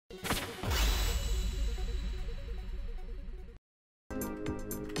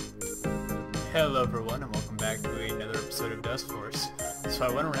Hello everyone and welcome back to another episode of Dustforce. So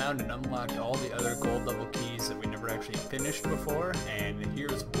I went around and unlocked all the other gold level keys that we never actually finished before, and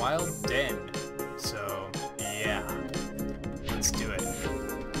here's Wild Den. So yeah, let's do it.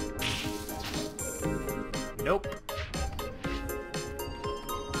 Nope.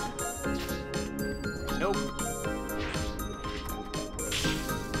 Nope.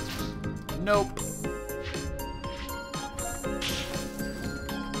 Nope.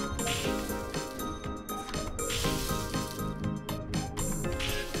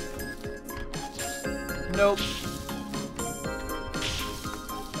 Nope.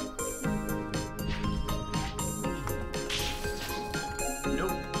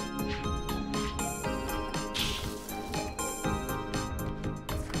 Nope.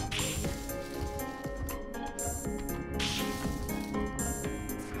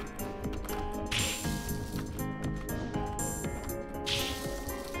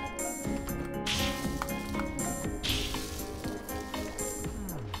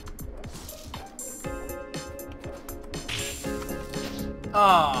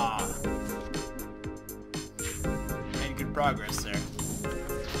 Ah, made good progress there.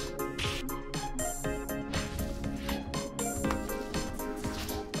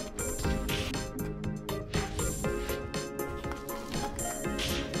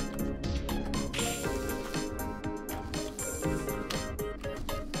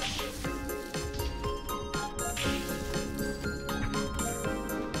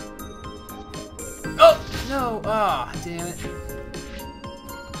 Oh no! Ah, damn it.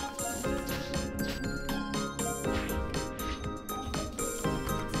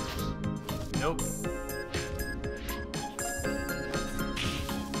 Nope.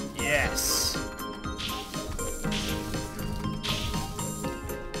 Yes.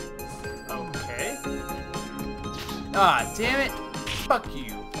 Okay. Ah, damn it. Fuck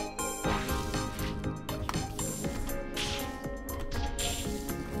you.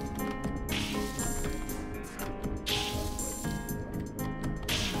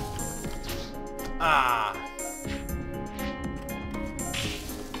 Ah.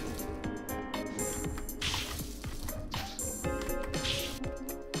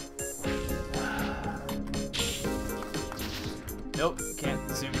 Nope, can't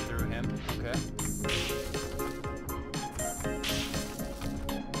zoom through him. Okay.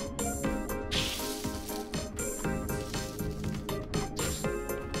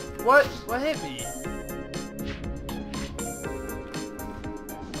 What? What hit me?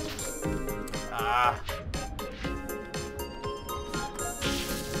 Ah.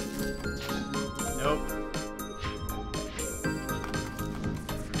 Nope.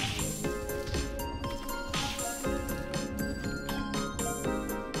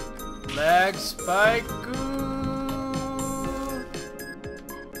 Lag spike.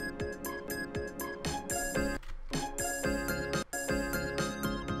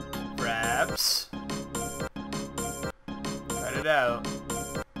 Perhaps. Cut it out.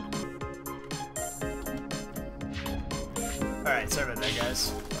 Alright, sorry about that,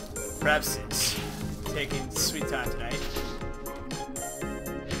 guys. Perhaps it's taking sweet time tonight.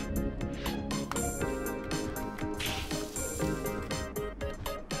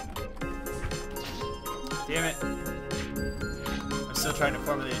 Damn it. I'm still trying to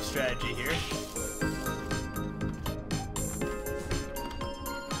formulate a strategy here.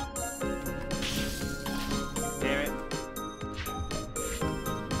 Damn it.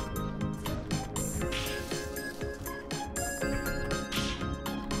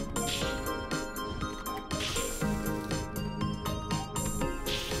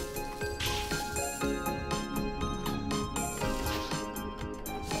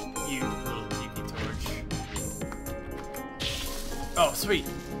 You little tiki torch. Oh, sweet.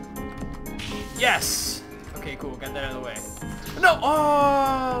 Yes! Okay, cool. Got that out of the way. No!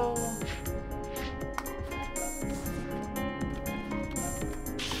 Oh!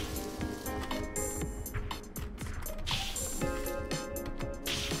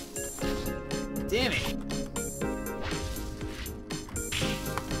 Damn it.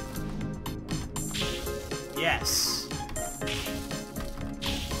 Yes.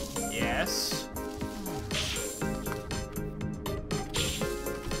 Yes.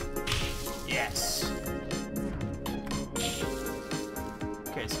 Yes.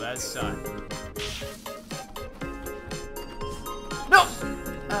 Okay, so that's done. No!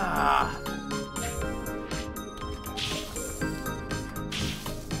 Ah.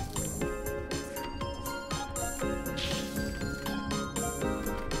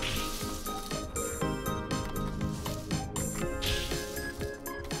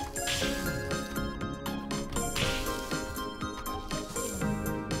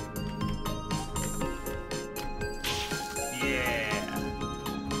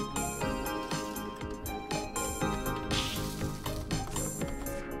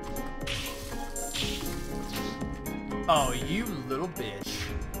 Oh, you little bitch.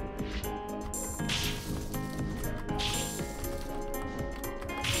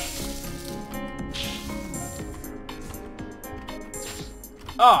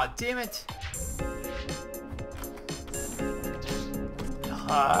 Oh, damn it.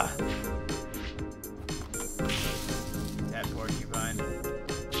 Ah. That porcupine.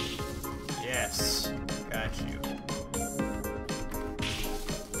 Yes. Got you.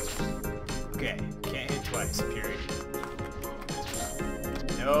 Okay. Can't hit twice, period.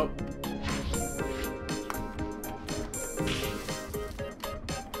 Nope.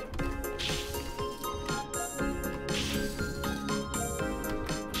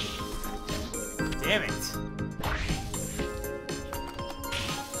 Damn it.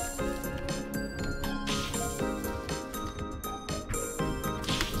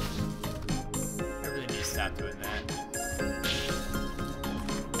 I really need to stop doing that.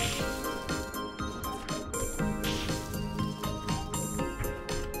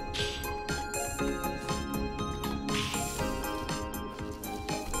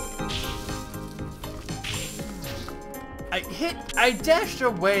 I dashed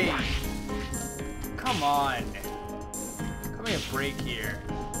away. Come on. Give me a break here.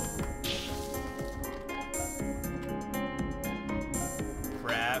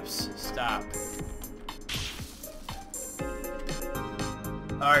 Perhaps stop.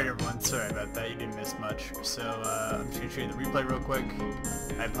 Alright everyone, sorry about that, you didn't miss much. So I'm just gonna show you the replay real quick.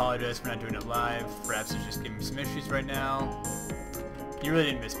 I apologize for not doing it live. Perhaps it's just giving me some issues right now. You really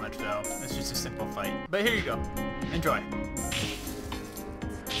didn't miss much though. It's just a simple fight. But here you go. Enjoy.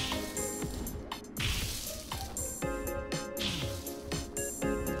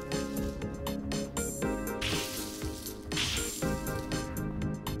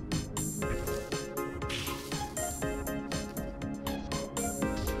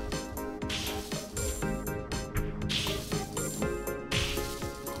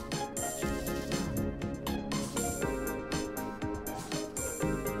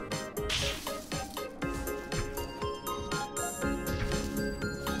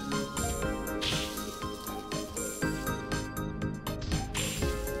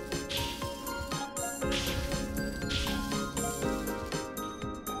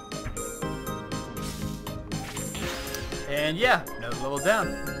 And yeah, another level down.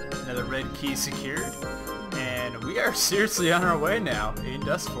 Another red key secured. And we are seriously on our way now in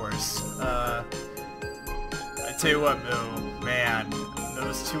Dustforce. I tell you what, though, man,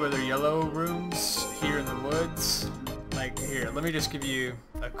 those two other yellow rooms here in the woods, like, here, let me just give you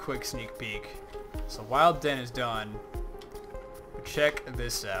a quick sneak peek. So Wild Den is done. But check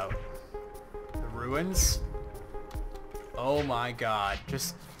this out. The ruins. Oh my god,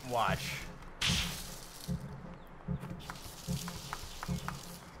 just watch.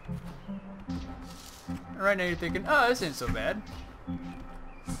 Right now you're thinking, oh, this ain't so bad.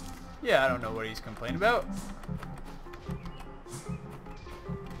 Yeah, I don't know what he's complaining about.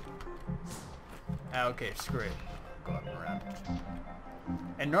 Ah, okay, screw it. Go up and around.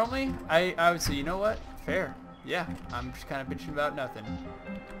 And normally, I would say, you know what? Fair. Yeah, I'm just kind of bitching about nothing.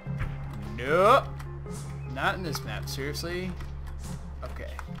 Nope. Not in this map, seriously.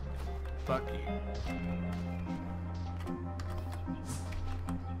 Okay. Fuck you.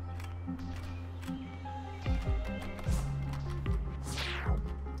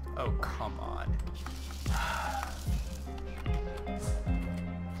 Oh, come on.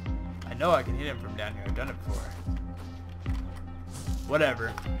 I know I can hit him from down here. I've done it before.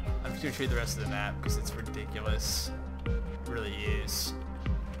 Whatever. I'm just going to show you the rest of the map because it's ridiculous. It really is.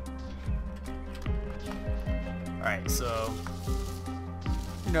 Alright, so...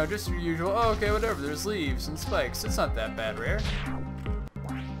 You know, just your usual, oh, okay, whatever. There's leaves and spikes. It's not that bad, Rare.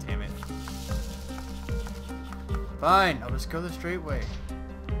 Damn it. Fine, I'll just go the straight way.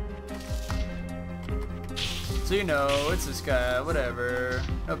 So you know, it's this guy, whatever,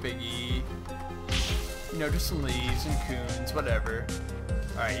 no biggie. You know, just some leaves and coons, whatever.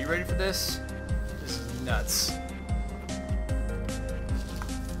 Alright, you ready for this? This is nuts.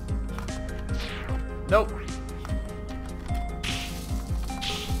 Nope.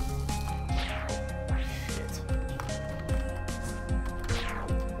 Shit.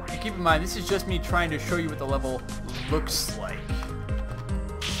 And keep in mind, this is just me trying to show you what the level looks like.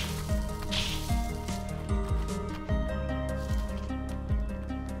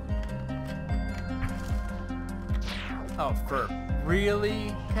 Oh, for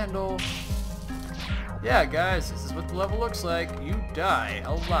really, Kendall? Yeah, guys, this is what the level looks like. You die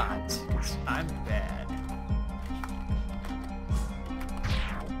a lot, because I'm bad.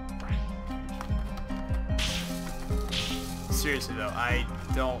 Seriously, though, I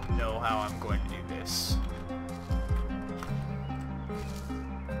don't know how I'm going to do this.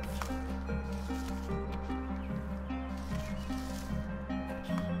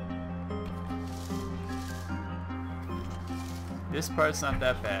 this part's not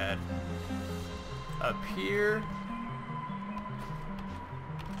that bad. Up here,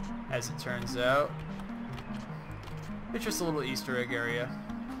 as it turns out, it's just a little Easter egg area.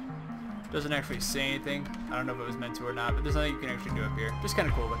 Doesn't actually say anything. I don't know if it was meant to or not, but there's nothing you can actually do up here. Just kind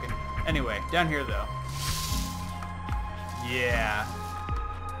of cool looking. Anyway, down here though. Yeah.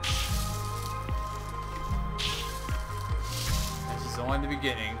 This is only the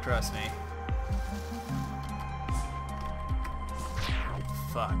beginning, trust me.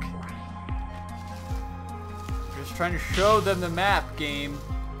 Fuck. Just trying to show them the map, game.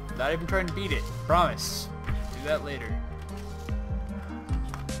 Not even trying to beat it. Promise. Do that later.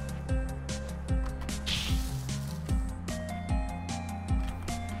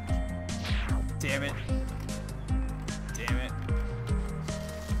 Damn it. Damn it.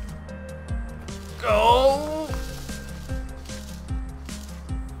 Go!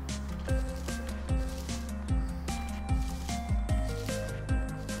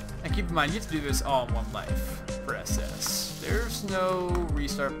 And keep in mind, you have to do this all in one life for SS. There's no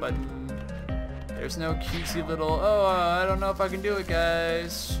restart button. There's no cutesy little, oh, I don't know if I can do it,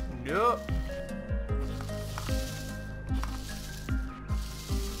 guys. Nope.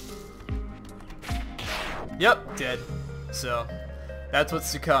 Yep, dead. So, that's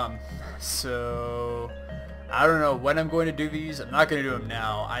what's to come. So, I don't know when I'm going to do these. I'm not going to do them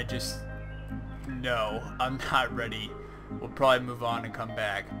now. I just, no, I'm not ready. We'll probably move on and come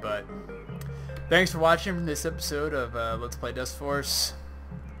back, but thanks for watching this episode of Let's Play Dustforce.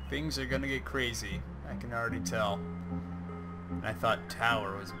 Things are going to get crazy. I can already tell. And I thought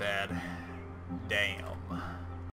Tower was bad. Damn.